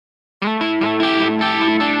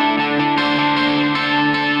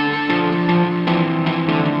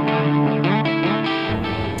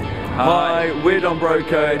Don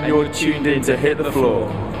Broco and you're tuned in to Hit the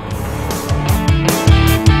Floor.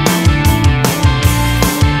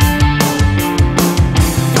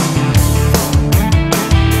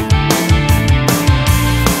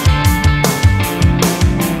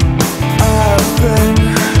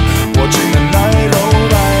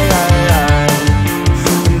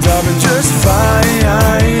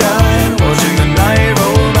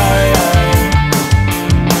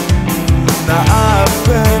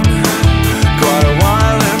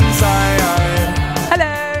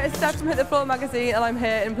 Magazine, and I'm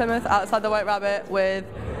here in Plymouth outside the White Rabbit with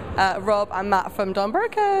Rob and Matt from Don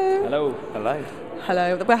Broco. Hello. Hello.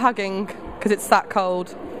 Hello. We're hugging because it's that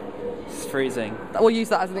cold. It's freezing. We'll use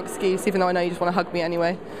that as an excuse, even though I know you just want to hug me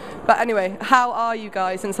anyway. But anyway, how are you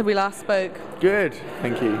guys since we last spoke? Good,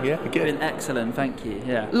 thank you. Yeah, good. Been excellent, thank you.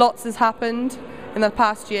 Yeah. Lots has happened in the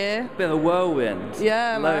past year. Bit of a whirlwind.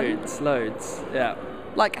 Yeah, man. Loads. Yeah.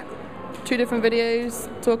 Like 2 different videos,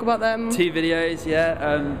 talk about them. 2 videos,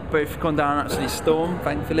 yeah, both gone down an absolute storm,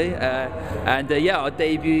 thankfully. Yeah, our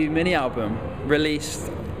debut mini album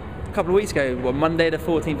released a couple of weeks ago, Monday the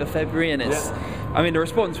 14th of February, and it's, I mean, the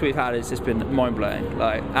response we've had has just been mind-blowing,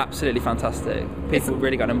 like, absolutely fantastic. People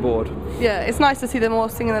really got on board. Yeah, it's nice to see them all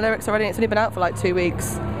singing the lyrics already. It's only been out for like 2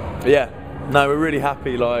 weeks. Yeah, no, we're really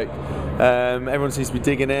happy, like, everyone seems to be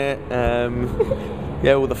digging it.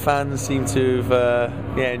 Yeah, all the fans seem to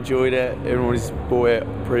have enjoyed it. Everyone's bought it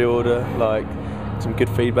pre-order, like some good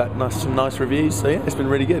feedback, some nice reviews. So yeah, it's been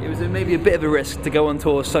really good. It was maybe a bit of a risk to go on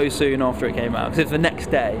tour so soon after it came out, because it's the next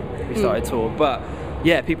day we started tour. But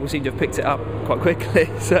yeah, people seem to have picked it up quite quickly.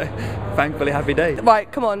 So thankfully, happy days.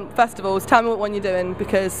 Right, come on, festivals. Tell me what one you're doing,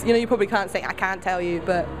 because you know you probably can't say I can't tell you,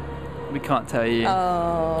 but. We can't tell you.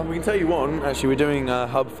 We can tell you one. Actually, we're doing a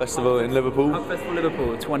Hub Festival in Liverpool. Hub Festival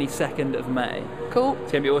Liverpool, 22nd of May. Cool.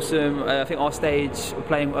 It's going to be awesome. I think our stage, we're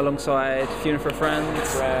playing alongside Funeral for a Friend.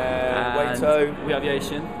 Waito. We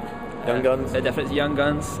Aviation. Young Guns. Definitely Young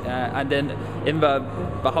Guns. And then in the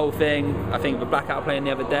whole thing, I think the Blackout playing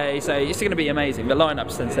the other day. So it's going to be amazing. The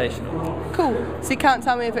lineup's sensational. Cool. So you can't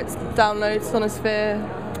tell me if it's downloads, Sonosphere?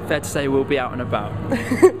 Fair to say we'll be out and about.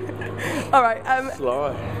 All right.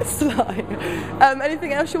 Sly.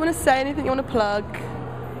 Anything else you want to say? Anything you want to plug?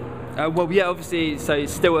 Well, yeah, obviously, so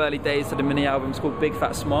it's still early days for the mini album. It's called Big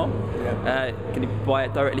Fat Smile. Yeah. Can you buy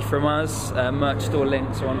it directly from us? Merch store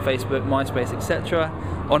links are on Facebook, MySpace, etc.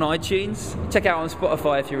 On iTunes. Check it out on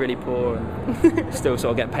Spotify if you're really poor and still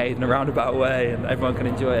sort of get paid in a roundabout way, and everyone can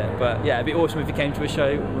enjoy it. But yeah, it'd be awesome if you came to a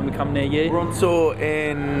show when we come near you. We're on tour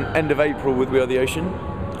in end of April with We Are the Ocean.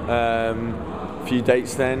 A few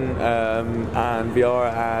dates then, and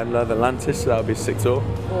VR and Love Atlantis, so that'll be a sick tour.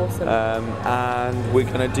 Awesome. And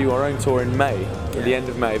we're going to do our own tour in May, at the end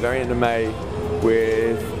of May, very end of May,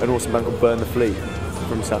 with an awesome band called Burn the Fleet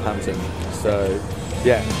from Southampton. So,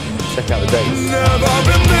 yeah, check out the dates.